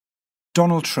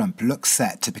Donald Trump looks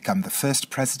set to become the first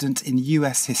president in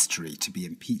US history to be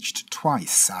impeached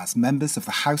twice as members of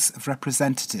the House of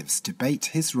Representatives debate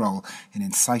his role in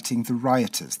inciting the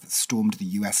rioters that stormed the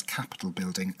US Capitol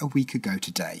building a week ago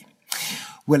today.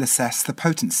 We'll assess the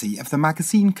potency of the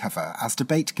magazine cover as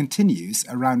debate continues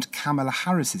around Kamala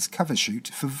Harris's cover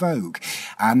shoot for Vogue,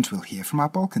 and we'll hear from our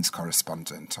Balkans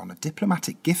correspondent on a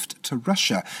diplomatic gift to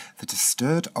Russia that has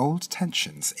stirred old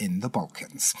tensions in the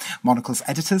Balkans. Monocle's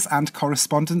editors and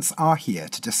correspondents are here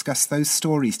to discuss those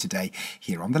stories today,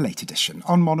 here on the Late Edition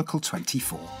on Monocle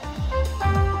 24.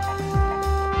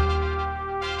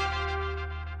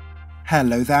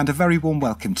 Hello there, and a very warm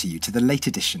welcome to you to the Late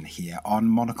Edition here on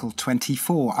Monocle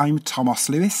 24. I'm Thomas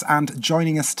Lewis, and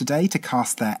joining us today to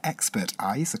cast their expert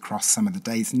eyes across some of the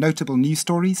day's notable news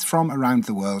stories from around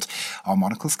the world are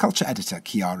Monocle's culture editor,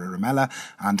 Chiara Romella,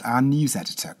 and our news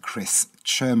editor, Chris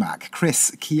Cermak.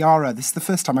 Chris, Chiara, this is the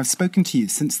first time I've spoken to you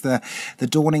since the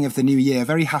dawning of the new year.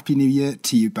 Very happy new year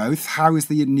to you both. How is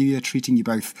the new year treating you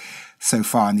both so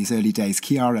far in these early days?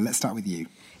 Chiara, let's start with you.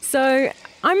 So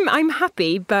I'm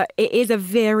happy, but it is a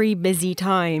very busy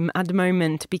time at the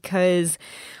moment because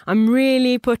I'm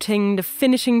really putting the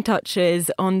finishing touches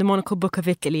on the Monocle Book of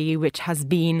Italy, which has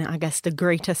been, I guess, the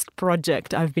greatest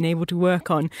project I've been able to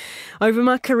work on over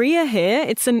my career here.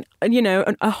 It's a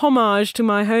homage to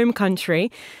my home country.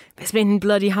 It's been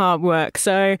bloody hard work,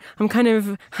 so I'm kind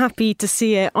of happy to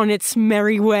see it on its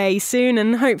merry way soon,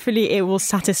 and hopefully it will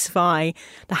satisfy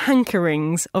the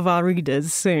hankerings of our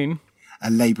readers soon. A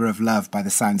labour of love by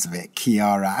the sounds of it,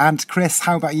 Chiara. And Chris,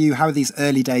 how about you? How are these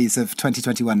early days of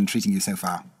 2021 treating you so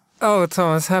far? Oh,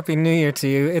 Thomas, Happy New Year to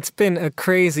you. It's been a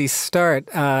crazy start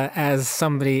as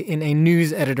somebody in a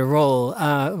news editor role,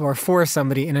 or for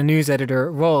somebody in a news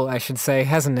editor role, I should say,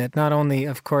 hasn't it? Not only,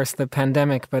 of course, the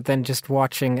pandemic, but then just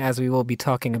watching, as we will be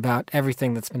talking about,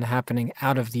 everything that's been happening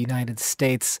out of the United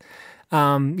States.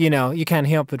 You can't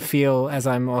help but feel, as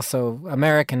I'm also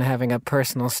American, having a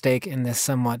personal stake in this,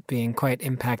 somewhat being quite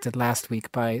impacted last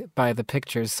week by the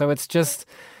pictures. So it's just,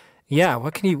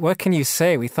 what can you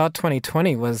say? We thought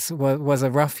 2020 was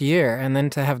a rough year, and then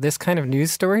to have this kind of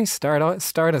news story start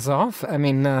us off. I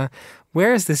mean,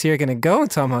 where is this year going to go,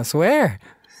 Thomas? Where?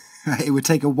 It would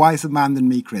take a wiser man than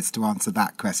me, Chris, to answer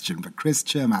that question. But Chris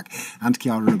Cermak and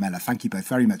Chiara Romella, thank you both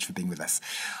very much for being with us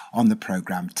on the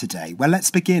programme today. Well, let's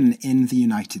begin in the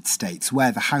United States,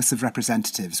 where the House of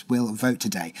Representatives will vote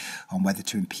today on whether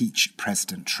to impeach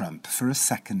President Trump for a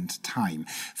second time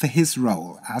for his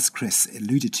role, as Chris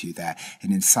alluded to there,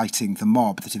 in inciting the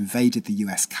mob that invaded the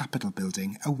US Capitol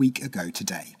building a week ago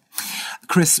today.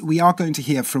 Chris, we are going to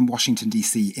hear from Washington,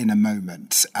 D.C. in a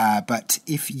moment, but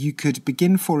if you could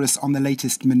begin for us on the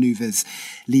latest manoeuvres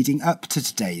leading up to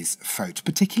today's vote,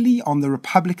 particularly on the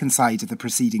Republican side of the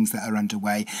proceedings that are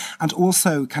underway, and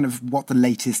also kind of what the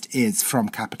latest is from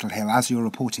Capitol Hill as you're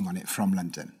reporting on it from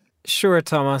London. Sure,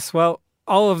 Thomas. Well,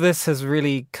 all of this has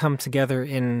really come together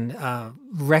in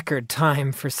record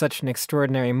time for such an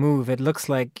extraordinary move. It looks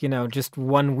like, just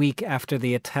 1 week after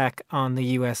the attack on the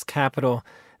U.S. Capitol,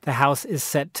 the House is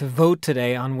set to vote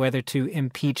today on whether to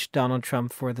impeach Donald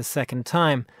Trump for the second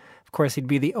time. Of course, he'd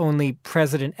be the only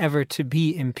president ever to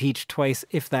be impeached twice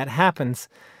if that happens.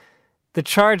 The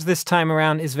charge this time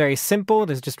around is very simple.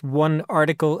 There's just one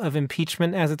article of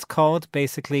impeachment, as it's called,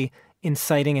 basically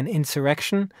inciting an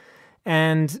insurrection.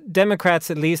 And Democrats,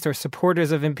 at least, or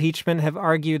supporters of impeachment, have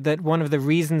argued that one of the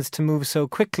reasons to move so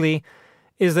quickly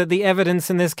is that the evidence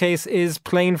in this case is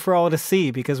plain for all to see,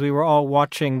 because we were all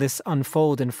watching this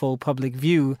unfold in full public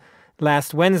view.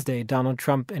 Last Wednesday, Donald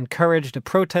Trump encouraged a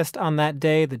protest on that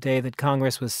day, the day that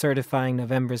Congress was certifying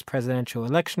November's presidential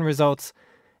election results,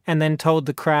 and then told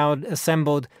the crowd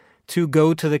assembled to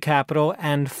go to the Capitol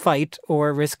and fight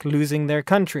or risk losing their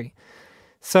country.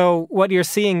 So what you're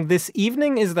seeing this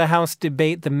evening is the House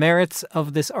debate the merits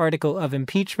of this article of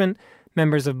impeachment.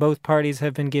 Members of both parties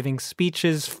have been giving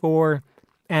speeches for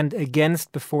and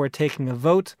against before taking a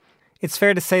vote. It's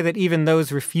fair to say that even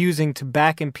those refusing to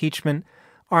back impeachment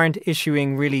aren't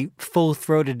issuing really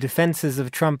full-throated defenses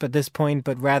of Trump at this point,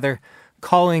 but rather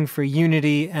calling for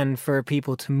unity and for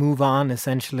people to move on,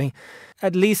 essentially.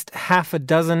 At least half a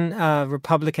dozen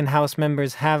Republican House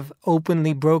members have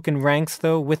openly broken ranks,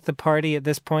 though, with the party at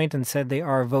this point and said they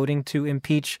are voting to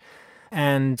impeach.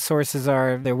 And sources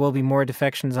are there will be more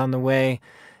defections on the way,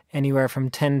 anywhere from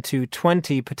 10 to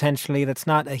 20 potentially. That's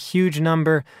not a huge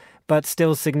number, but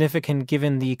still significant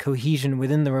given the cohesion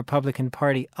within the Republican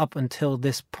Party up until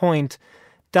this point.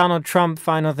 Donald Trump,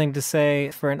 final thing to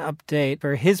say for an update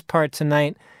for his part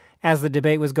tonight, as the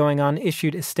debate was going on,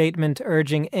 issued a statement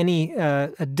urging any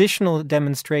additional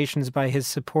demonstrations by his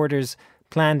supporters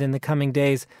planned in the coming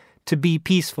days to be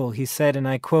peaceful. He said, and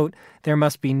I quote, "There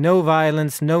must be no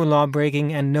violence, no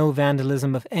lawbreaking, and no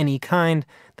vandalism of any kind.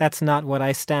 That's not what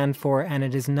I stand for, and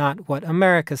it is not what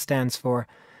America stands for."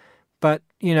 But,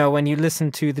 when you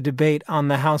listen to the debate on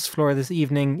the House floor this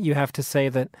evening, you have to say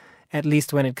that, at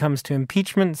least when it comes to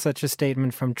impeachment, such a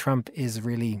statement from Trump is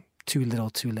really too little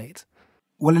too late.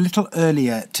 Well, a little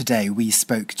earlier today, we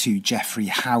spoke to Geoffrey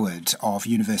Howard of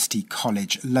University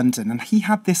College London, and he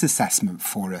had this assessment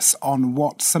for us on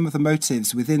what some of the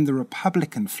motives within the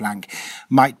Republican flank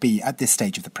might be at this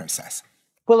stage of the process.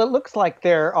 Well, it looks like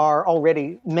there are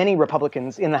already many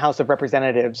Republicans in the House of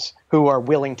Representatives who are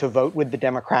willing to vote with the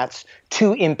Democrats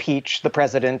to impeach the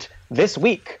president this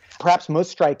week. Perhaps most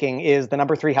striking is the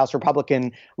number 3 House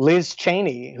Republican, Liz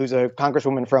Cheney, who's a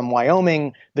congresswoman from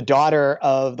Wyoming, the daughter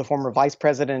of the former Vice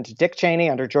President Dick Cheney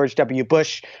under George W.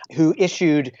 Bush, who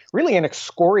issued really an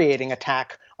excoriating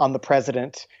attack on the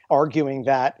president, arguing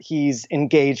that he's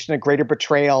engaged in a greater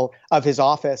betrayal of his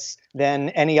office than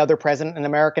any other president in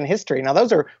American history. Now,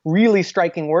 those are really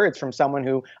striking words from someone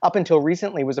who, up until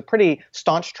recently, was a pretty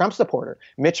staunch Trump supporter.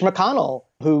 Mitch McConnell,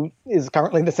 who is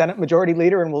currently the Senate Majority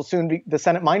Leader and will soon be the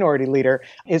Senate Minority Leader,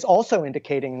 is also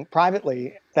indicating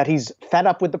privately that he's fed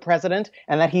up with the president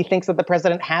and that he thinks that the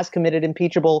president has committed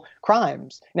impeachable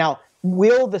crimes. Now,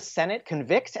 will the Senate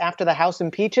convict after the House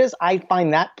impeaches? I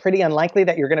find that pretty unlikely,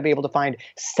 that you're going to be able to find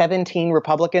 17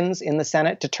 Republicans in the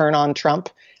Senate to turn on Trump.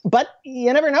 But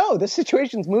you never know. This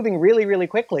situation's moving really, really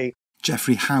quickly.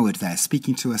 Geoffrey Howard there,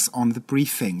 speaking to us on the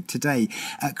briefing today.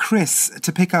 Chris,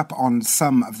 to pick up on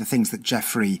some of the things that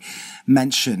Geoffrey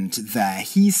mentioned there,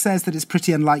 he says that it's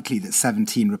pretty unlikely that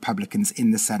 17 Republicans in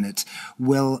the Senate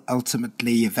will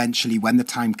ultimately, eventually, when the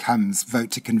time comes, vote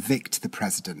to convict the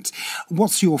president.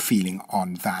 What's your feeling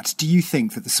on that? Do you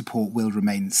think that the support will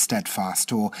remain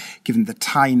steadfast, or given the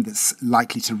time that's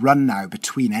likely to run now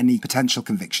between any potential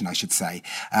conviction, I should say,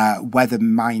 whether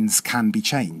minds can be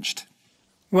changed?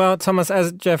 Well, Thomas,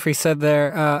 as Geoffrey said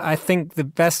there, I think the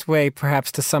best way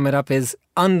perhaps to sum it up is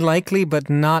unlikely, but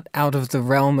not out of the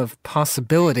realm of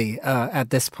possibility at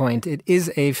this point. It is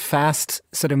a fast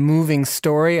sort of moving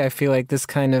story. I feel like this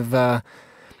kind of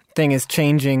thing is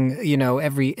changing,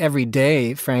 every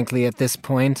day, frankly, at this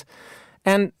point.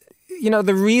 And,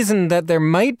 the reason that there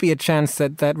might be a chance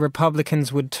that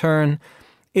Republicans would turn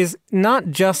is not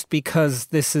just because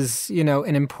this is,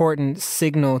 an important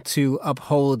signal to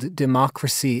uphold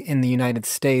democracy in the United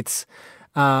States.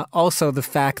 Also the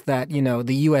fact that,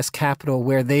 the U.S. Capitol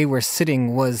where they were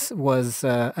sitting was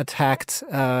attacked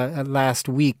last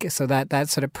week. So that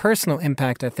sort of personal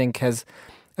impact, I think, has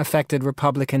affected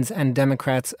Republicans and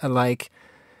Democrats alike.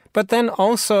 But then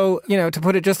also, to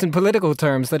put it just in political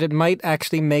terms, that it might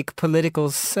actually make political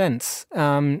sense.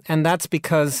 And that's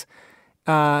because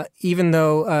even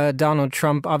though Donald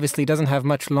Trump obviously doesn't have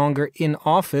much longer in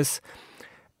office,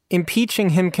 impeaching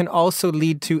him can also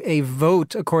lead to a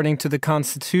vote, according to the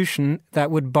Constitution,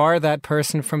 that would bar that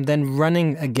person from then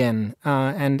running again.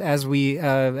 And as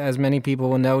many people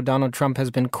will know, Donald Trump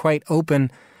has been quite open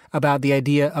about the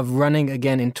idea of running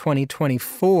again in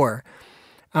 2024.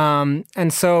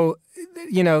 And so,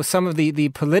 some of the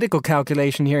political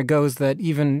calculation here goes that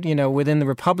even, within the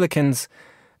Republicans,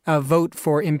 a vote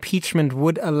for impeachment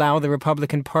would allow the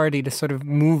Republican Party to sort of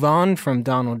move on from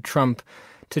Donald Trump,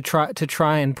 to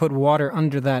try and put water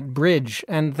under that bridge.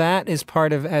 And that is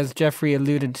part of, as Geoffrey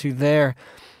alluded to there,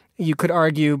 you could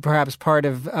argue perhaps part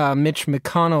of Mitch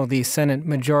McConnell, the Senate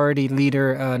Majority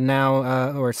Leader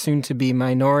now, or soon to be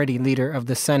Minority Leader of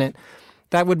the Senate.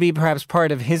 That would be perhaps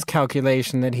part of his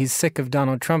calculation, that he's sick of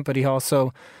Donald Trump, but he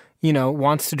also,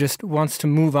 wants to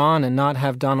move on and not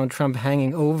have Donald Trump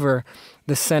hanging over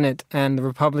the Senate and the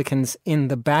Republicans in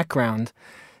the background.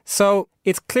 So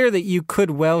it's clear that you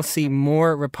could well see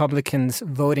more Republicans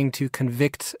voting to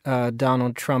convict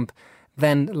Donald Trump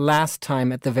than last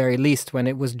time, at the very least, when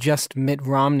it was just Mitt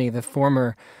Romney, the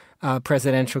former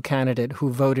presidential candidate, who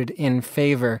voted in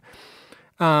favor.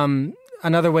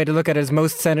 Another way to look at it is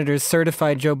most senators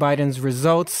certified Joe Biden's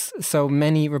results, so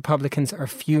many Republicans are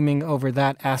fuming over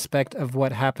that aspect of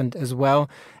what happened as well.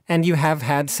 And you have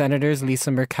had senators, Lisa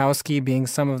Murkowski being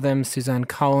some of them, Suzanne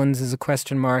Collins is a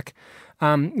question mark,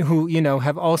 who,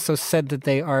 have also said that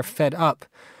they are fed up.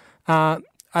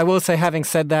 I will say, having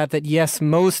said that yes,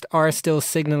 most are still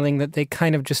signaling that they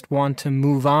kind of just want to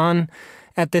move on.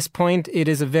 At this point, it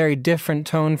is a very different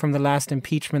tone from the last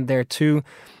impeachment there, too.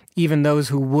 Even those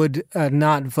who would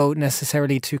not vote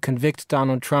necessarily to convict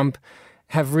Donald Trump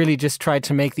have really just tried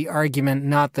to make the argument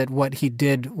not that what he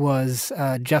did was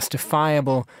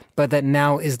justifiable, but that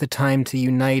now is the time to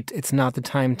unite. It's not the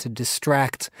time to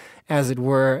distract, as it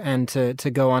were, and to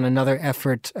go on another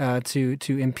effort to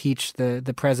impeach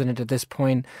the president at this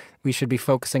point. We should be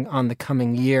focusing on the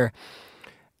coming year.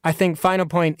 I think, final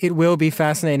point, it will be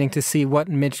fascinating to see what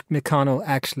Mitch McConnell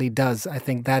actually does. I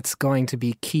think that's going to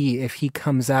be key if he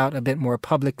comes out a bit more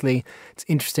publicly. It's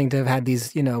interesting to have had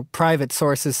these, private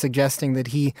sources suggesting that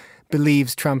he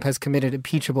believes Trump has committed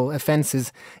impeachable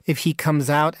offenses. If he comes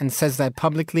out and says that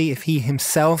publicly, if he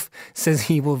himself says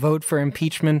he will vote for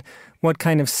impeachment, what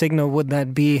kind of signal would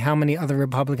that be? How many other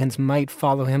Republicans might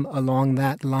follow him along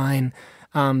that line?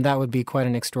 That would be quite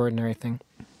an extraordinary thing.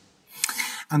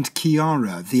 And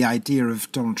Chiara, the idea of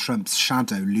Donald Trump's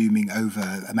shadow looming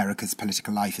over America's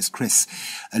political life, as Chris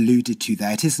alluded to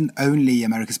there, it isn't only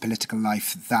America's political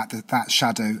life that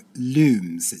shadow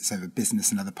looms. It's over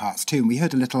business and other parts too. And we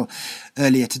heard a little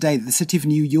earlier today that the city of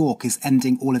New York is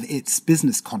ending all of its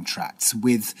business contracts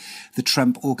with the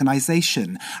Trump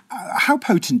organization. How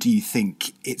potent do you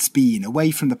think it's been,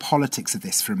 away from the politics of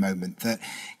this for a moment, that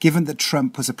given that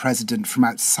Trump was a president from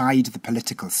outside the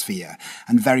political sphere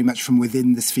and very much from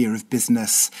within the sphere of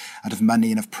business and of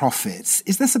money and of profits,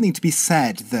 is there something to be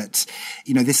said that,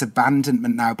 this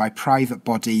abandonment now by private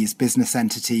bodies, business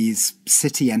entities,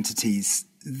 city entities,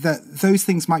 that those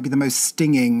things might be the most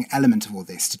stinging element of all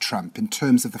this to Trump in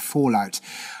terms of the fallout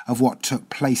of what took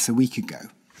place a week ago?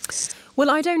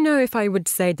 Well, I don't know if I would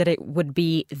say that it would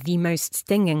be the most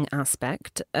stinging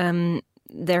aspect.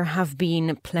 There have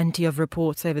been plenty of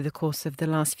reports over the course of the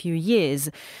last few years,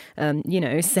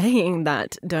 saying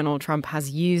that Donald Trump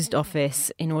has used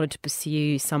office in order to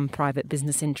pursue some private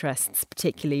business interests,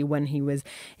 particularly when he was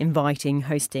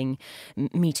hosting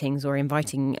meetings or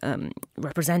inviting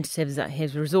representatives at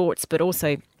his resorts, but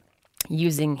also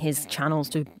using his channels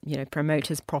to, promote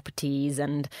his properties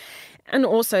and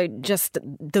also just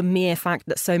the mere fact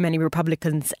that so many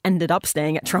Republicans ended up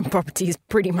staying at Trump properties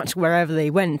pretty much wherever they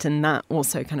went. And that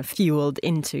also kind of fueled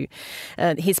into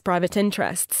his private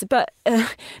interests. But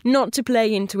not to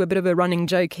play into a bit of a running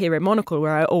joke here at Monocle,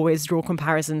 where I always draw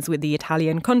comparisons with the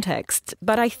Italian context.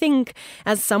 But I think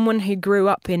as someone who grew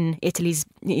up in Italy's,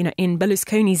 in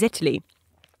Berlusconi's Italy,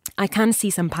 I can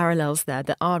see some parallels there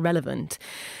that are relevant.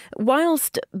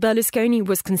 Whilst Berlusconi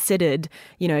was considered,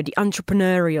 the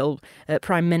entrepreneurial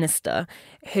prime minister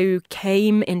who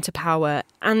came into power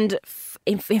and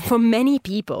for many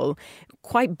people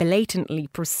quite blatantly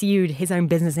pursued his own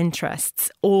business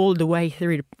interests all the way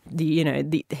through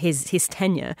his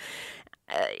tenure.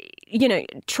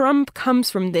 Trump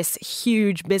comes from this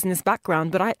huge business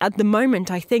background, but at the moment,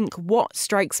 I think what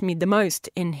strikes me the most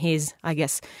in his,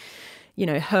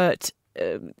 hurt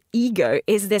ego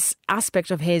is this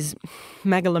aspect of his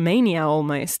megalomania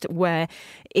almost, where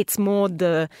it's more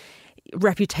the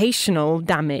reputational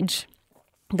damage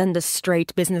than the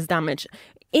straight business damage.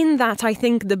 In that, I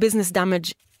think the business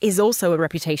damage is also a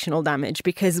reputational damage,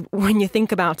 because when you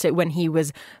think about it, when he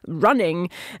was running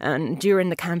and during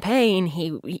the campaign,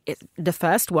 the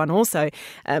first one also,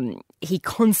 he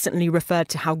constantly referred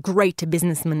to how great a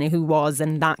businessman he was,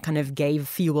 and that kind of gave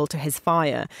fuel to his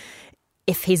fire.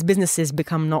 If his businesses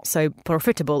become not so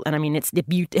profitable, and I mean, it's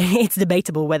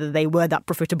debatable whether they were that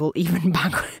profitable even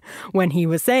back when he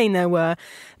was saying they were,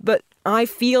 but I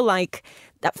feel like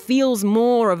that feels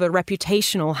more of a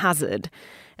reputational hazard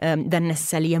than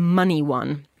necessarily a money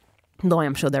one, though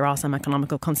I'm sure there are some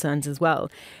economical concerns as well.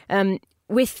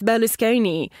 With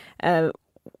Berlusconi,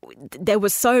 there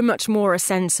was so much more a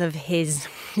sense of his,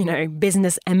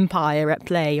 business empire at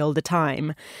play all the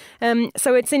time.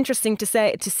 So it's interesting to see,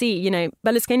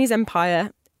 Berlusconi's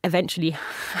empire eventually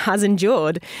has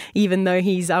endured, even though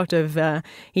he's out of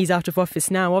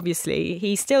office now. Obviously,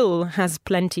 he still has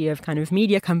plenty of kind of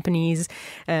media companies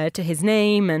to his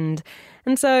name, and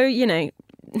so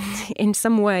in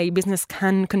some way, business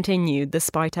can continue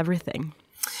despite everything.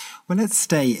 Well, let's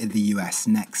stay in the US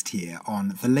next here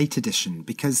on The Late Edition,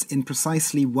 because in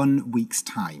precisely 1 week's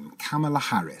time, Kamala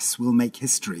Harris will make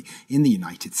history in the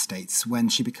United States when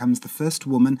she becomes the first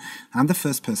woman and the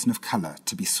first person of colour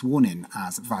to be sworn in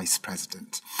as vice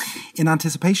president. In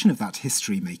anticipation of that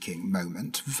history-making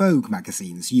moment, Vogue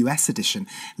magazine's US edition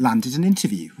landed an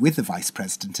interview with the vice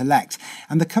president-elect,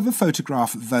 and the cover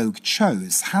photograph Vogue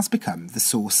chose has become the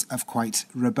source of quite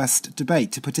robust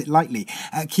debate, to put it lightly.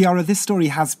 Chiara, this story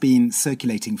has been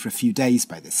circulating for a few days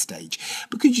by this stage,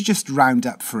 but could you just round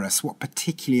up for us what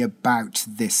particularly about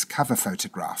this cover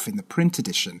photograph in the print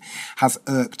edition has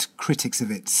irked critics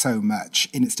of it so much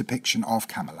in its depiction of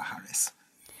Kamala Harris?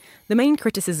 The main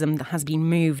criticism that has been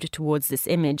moved towards this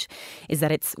image is that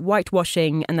it's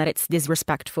whitewashing and that it's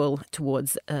disrespectful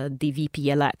towards the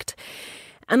VP-elect.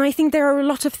 And I think there are a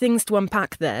lot of things to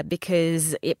unpack there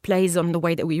because it plays on the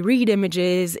way that we read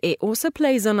images. It also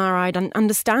plays on our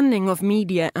understanding of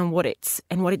media and what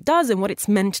it does and what it's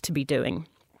meant to be doing.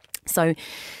 So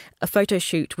a photo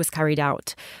shoot was carried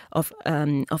out of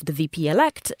the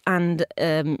VP-elect, and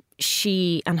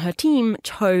she and her team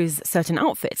chose certain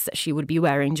outfits that she would be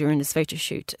wearing during this photo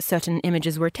shoot. Certain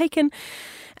images were taken,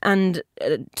 and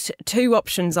two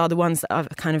options are the ones that have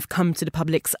kind of come to the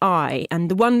public's eye. And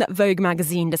the one that Vogue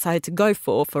magazine decided to go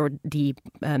for the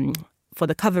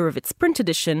cover of its print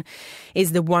edition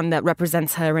is the one that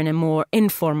represents her in a more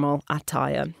informal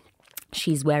attire.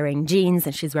 She's wearing jeans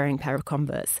and she's wearing a pair of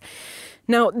Converse.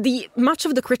 Now, much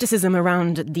of the criticism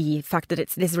around the fact that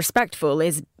it's disrespectful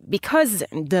is because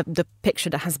the picture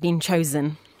that has been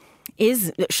chosen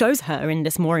shows her in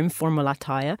this more informal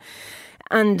attire,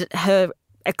 and her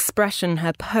expression,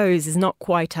 her pose is not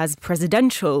quite as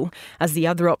presidential as the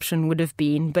other option would have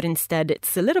been, but instead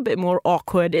it's a little bit more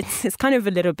awkward. It's kind of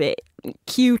a little bit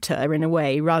cuter in a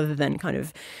way, rather than kind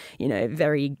of,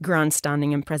 very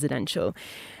grandstanding and presidential.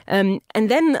 And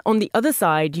then on the other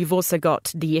side, you've also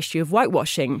got the issue of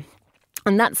whitewashing.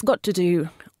 And that's got to do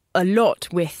a lot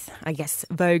with, I guess,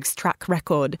 Vogue's track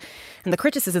record and the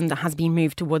criticism that has been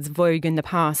moved towards Vogue in the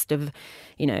past of,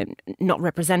 not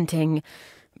representing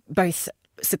both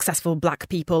successful black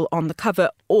people on the cover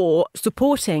or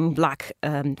supporting black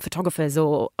photographers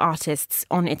or artists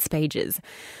on its pages.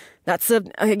 That's a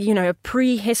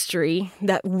prehistory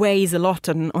that weighs a lot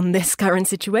on this current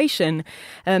situation,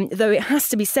 though it has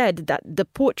to be said that the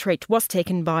portrait was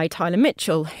taken by Tyler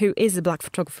Mitchell, who is a black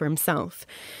photographer himself.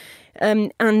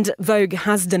 And Vogue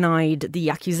has denied the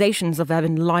accusations of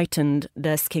having lightened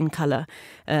their skin colour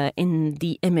in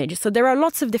the image. So there are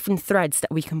lots of different threads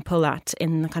that we can pull at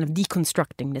in kind of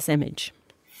deconstructing this image.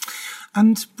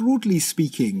 And broadly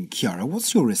speaking, Chiara,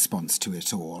 what's your response to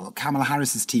it all? Kamala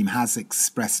Harris's team has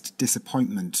expressed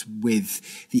disappointment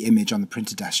with the image on the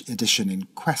printed edition in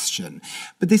question.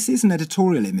 But this is an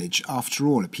editorial image, after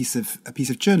all, a piece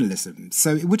of journalism.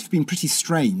 So it would have been pretty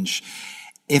strange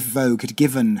if Vogue had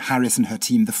given Harris and her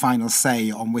team the final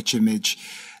say on which image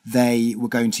they were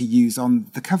going to use on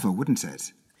the cover, wouldn't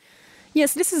it?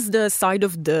 Yes, this is the side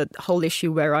of the whole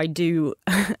issue where I do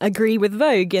agree with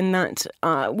Vogue in that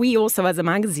we also as a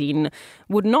magazine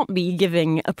would not be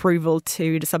giving approval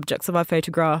to the subjects of our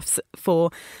photographs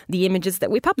for the images that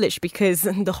we publish, because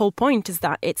the whole point is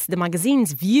that it's the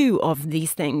magazine's view of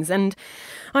these things. And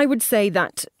I would say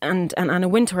that, and Anna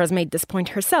Wintour has made this point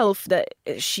herself, that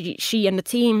she and the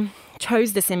team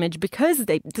chose this image because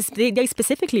they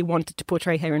specifically wanted to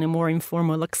portray her in a more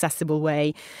informal, accessible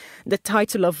way. The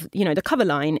title of, the cover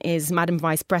line is Madam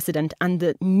Vice President and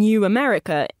the New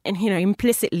America, and,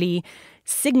 implicitly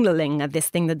signaling at this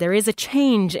thing that there is a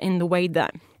change in the way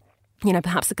that,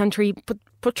 perhaps the country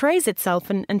portrays itself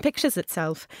and pictures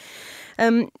itself.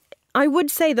 I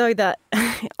would say, though, that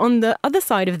on the other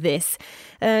side of this,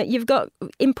 you've got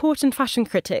important fashion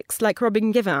critics like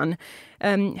Robin Givhan,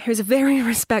 who's a very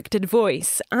respected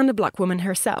voice and a black woman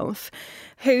herself,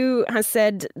 who has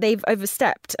said they've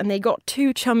overstepped and they got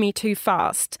too chummy too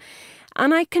fast.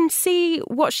 And I can see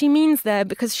what she means there,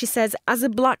 because she says, as a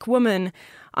black woman,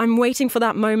 I'm waiting for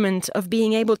that moment of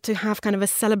being able to have kind of a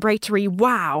celebratory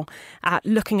wow at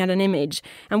looking at an image.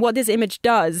 And what this image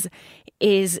does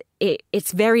is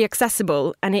it's very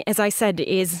accessible. And it, as I said,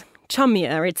 is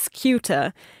chummier, it's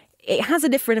cuter. It has a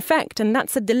different effect, and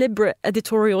that's a deliberate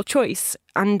editorial choice.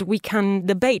 And we can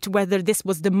debate whether this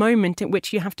was the moment in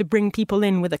which you have to bring people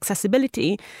in with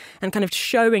accessibility and kind of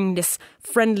showing this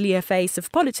friendlier face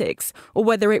of politics, or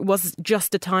whether it was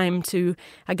just a time to,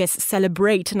 I guess,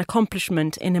 celebrate an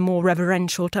accomplishment in a more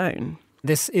reverential tone.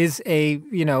 This is a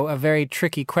very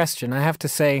tricky question. I have to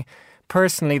say,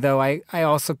 personally, though, I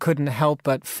also couldn't help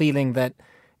but feeling that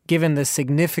given the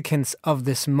significance of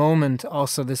this moment,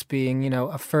 also this being,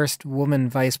 a first woman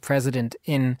vice president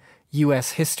in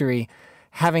U.S. history,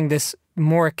 having this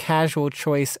more casual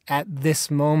choice at this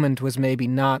moment was maybe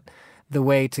not the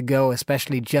way to go,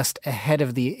 especially just ahead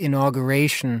of the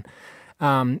inauguration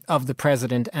of the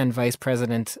president and vice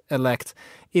president-elect.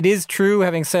 It is true,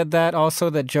 having said that, also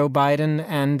that Joe Biden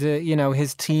and,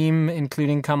 his team,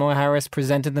 including Kamala Harris,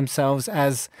 presented themselves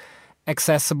as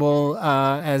accessible,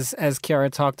 as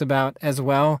Chiara talked about as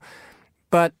well.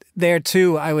 But there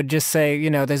too, I would just say,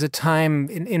 there's a time,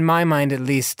 in my mind at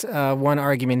least, one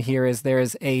argument here is there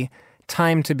is a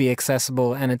time to be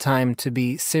accessible and a time to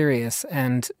be serious.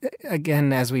 And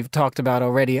again, as we've talked about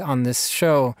already on this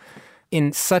show,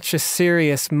 in such a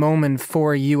serious moment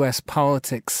for U.S.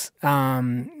 politics,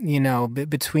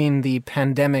 between the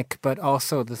pandemic, but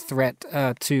also the threat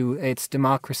to its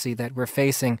democracy that we're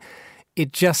facing.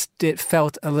 It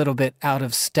felt a little bit out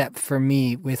of step for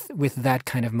me with that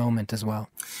kind of moment as well.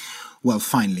 Well,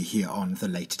 finally, here on The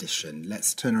Late Edition,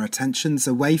 let's turn our attentions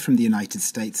away from the United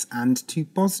States and to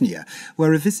Bosnia,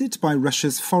 where a visit by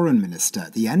Russia's foreign minister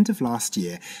at the end of last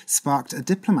year sparked a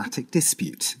diplomatic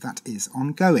dispute that is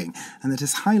ongoing and that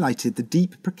has highlighted the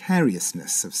deep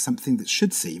precariousness of something that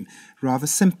should seem rather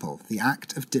simple, the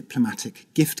act of diplomatic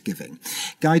gift-giving.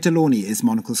 Guy Delorney is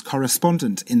Monocle's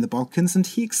correspondent in the Balkans, and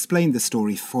he explained the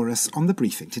story for us on the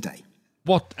briefing today.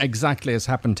 What exactly has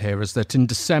happened here is that in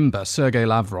December, Sergei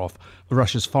Lavrov,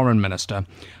 Russia's foreign minister,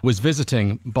 was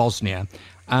visiting Bosnia,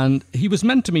 and he was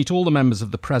meant to meet all the members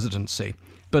of the presidency.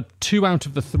 But 2 out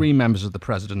of the 3 members of the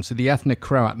presidency, the ethnic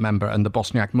Croat member and the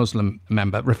Bosniak Muslim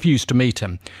member, refused to meet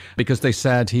him because they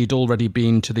said he'd already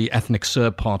been to the ethnic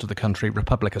Serb part of the country,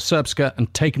 Republika Srpska,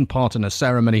 and taken part in a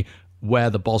ceremony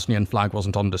where the Bosnian flag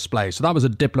wasn't on display. So that was a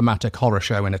diplomatic horror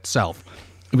show in itself.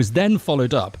 It was then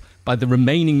followed up by the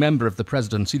remaining member of the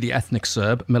presidency, the ethnic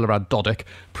Serb, Milorad Dodik,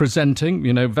 presenting,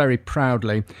 very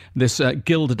proudly, this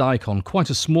gilded icon,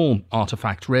 quite a small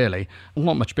artefact, really,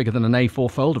 not much bigger than an A4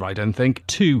 folder, I don't think,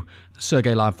 to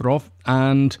Sergei Lavrov,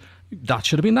 and that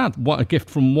should have been that. What a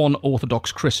gift from one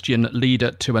Orthodox Christian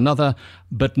leader to another.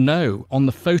 But no, on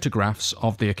the photographs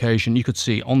of the occasion, you could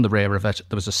see on the rear of it,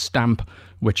 there was a stamp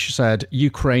which said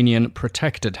Ukrainian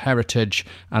protected heritage,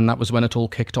 and that was when it all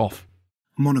kicked off.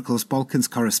 Monocle's Balkans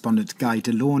correspondent Guy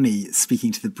Delorney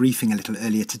speaking to the briefing a little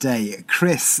earlier today.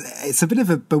 Chris, it's a bit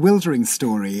of a bewildering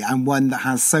story and one that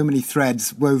has so many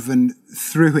threads woven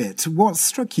through it. What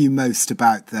struck you most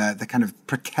about the kind of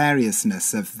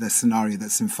precariousness of the scenario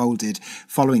that's unfolded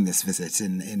following this visit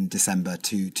in December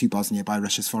to Bosnia by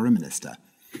Russia's foreign minister?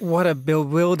 What a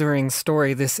bewildering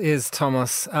story this is,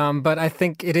 Thomas. But I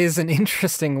think it is an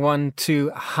interesting one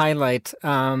to highlight.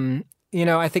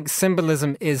 I think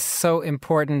symbolism is so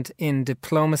important in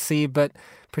diplomacy, but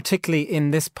particularly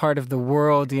in this part of the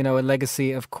world, a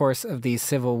legacy, of course, of the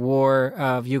civil war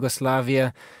of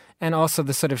Yugoslavia, and also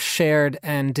the sort of shared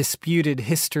and disputed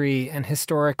history and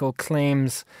historical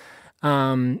claims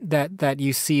that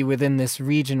you see within this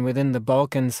region, within the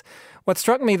Balkans. What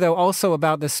struck me, though, also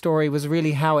about this story was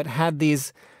really how it had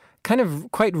these kind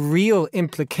of quite real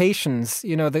implications.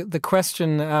 The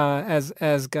question,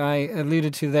 as Guy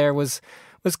alluded to there, was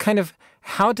kind of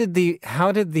how did the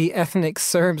ethnic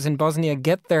Serbs in Bosnia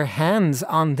get their hands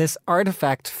on this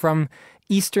artifact from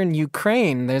eastern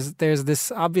Ukraine? There's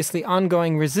this obviously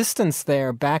ongoing resistance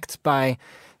there, backed by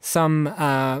some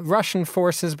Russian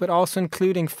forces, but also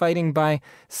including fighting by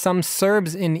some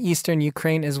Serbs in eastern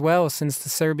Ukraine as well, since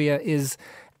Serbia is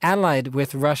allied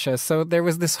with Russia. So there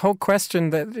was this whole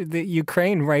question that the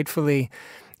Ukraine rightfully,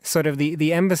 sort of the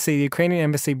Ukrainian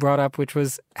embassy brought up, which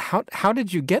was how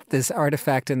did you get this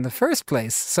artifact in the first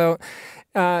place? So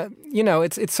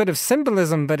it's sort of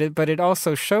symbolism, but it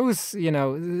also shows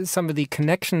some of the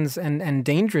connections and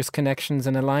dangerous connections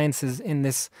and alliances in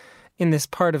this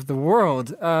part of the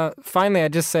world. Finally, I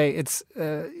just say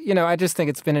I just think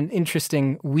it's been an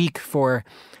interesting week for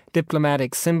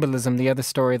diplomatic symbolism. The other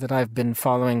story that I've been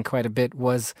following quite a bit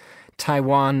was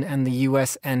Taiwan and the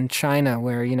U.S. and China,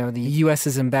 where, the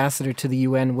U.S.'s ambassador to the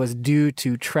UN was due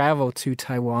to travel to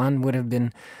Taiwan, would have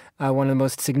been one of the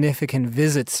most significant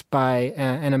visits by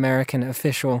an American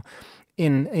official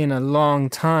in a long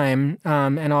time,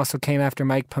 and also came after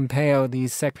Mike Pompeo, the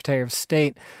Secretary of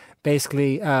State,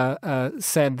 basically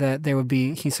said that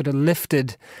he sort of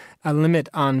lifted a limit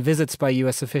on visits by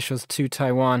U.S. officials to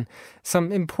Taiwan.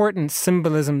 Some important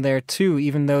symbolism there, too,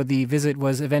 even though the visit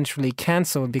was eventually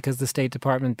canceled because the State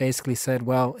Department basically said,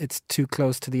 well, it's too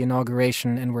close to the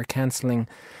inauguration and we're canceling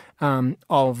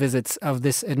all visits of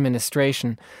this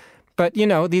administration. But,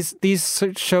 these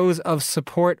shows of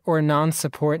support or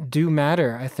non-support do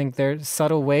matter. I think there are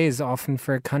subtle ways often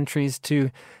for countries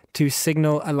to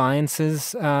signal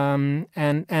alliances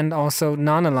and also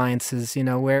non-alliances,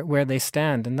 where they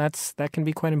stand. And that can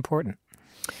be quite important.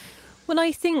 Well,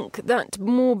 I think that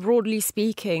more broadly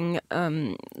speaking,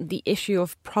 the issue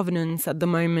of provenance at the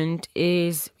moment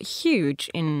is huge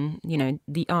in,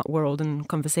 the art world and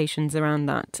conversations around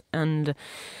that. And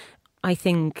I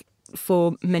think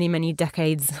for many, many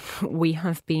decades, we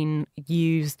have been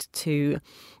used to,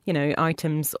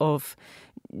 items of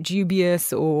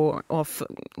dubious or of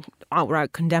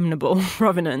outright condemnable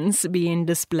provenance being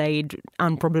displayed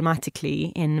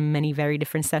unproblematically in many very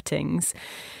different settings.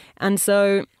 And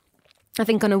so I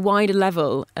think on a wider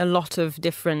level, a lot of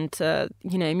different,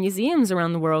 museums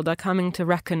around the world are coming to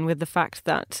reckon with the fact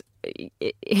that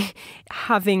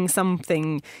having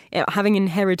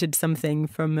inherited something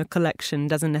from a collection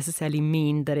doesn't necessarily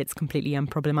mean that it's completely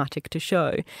unproblematic to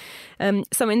show.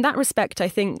 So in that respect, I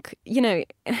think,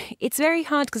 it's very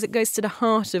hard because it goes to the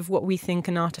heart of what we think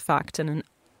an artifact and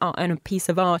a piece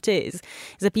of art is.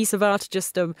 Is a piece of art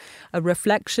just a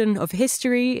reflection of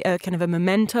history, kind of a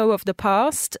memento of the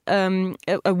past, a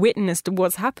witness to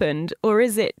what's happened, or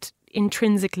is it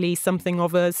intrinsically something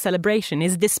of a celebration?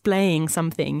 Is displaying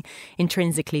something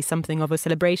intrinsically something of a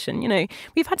celebration?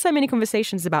 We've had so many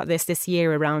conversations about this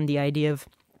year around the idea of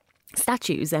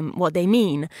statues and what they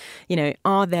mean.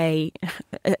 Are they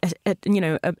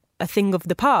a thing of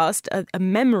the past, a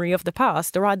memory of the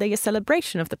past, or are they a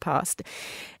celebration of the past?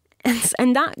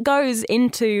 And that goes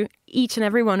into each and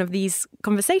every one of these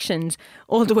conversations,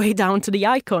 all the way down to the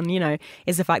icon,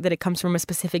 is the fact that it comes from a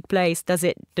specific place. Does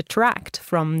it detract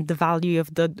from the value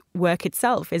of the work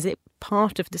itself? Is it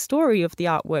part of the story of the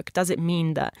artwork? Does it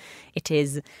mean that it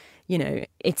is,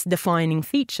 its defining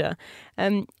feature?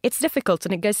 It's difficult,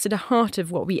 and it goes to the heart of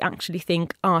what we actually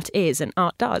think art is and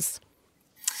art does.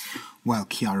 Well,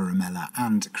 Chiara Romella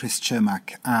and Chris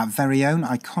Cermak, our very own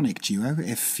iconic duo,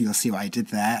 if you'll see what I did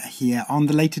there, here on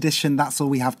The Late Edition. That's all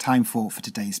we have time for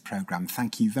today's programme.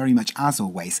 Thank you very much, as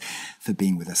always, for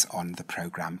being with us on the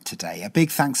programme today. A big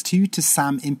thanks too to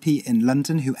Sam Impey in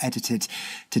London, who edited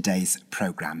today's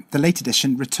programme. The Late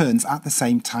Edition returns at the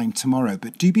same time tomorrow,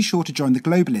 but do be sure to join the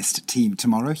Globalist team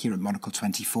tomorrow here at Monocle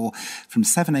 24 from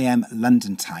 7 a.m.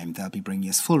 London time. They'll be bringing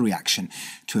us full reaction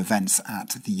to events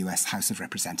at the US House of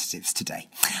Representatives today.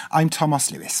 I'm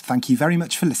Thomas Lewis. Thank you very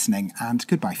much for listening, and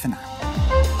goodbye for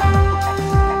now.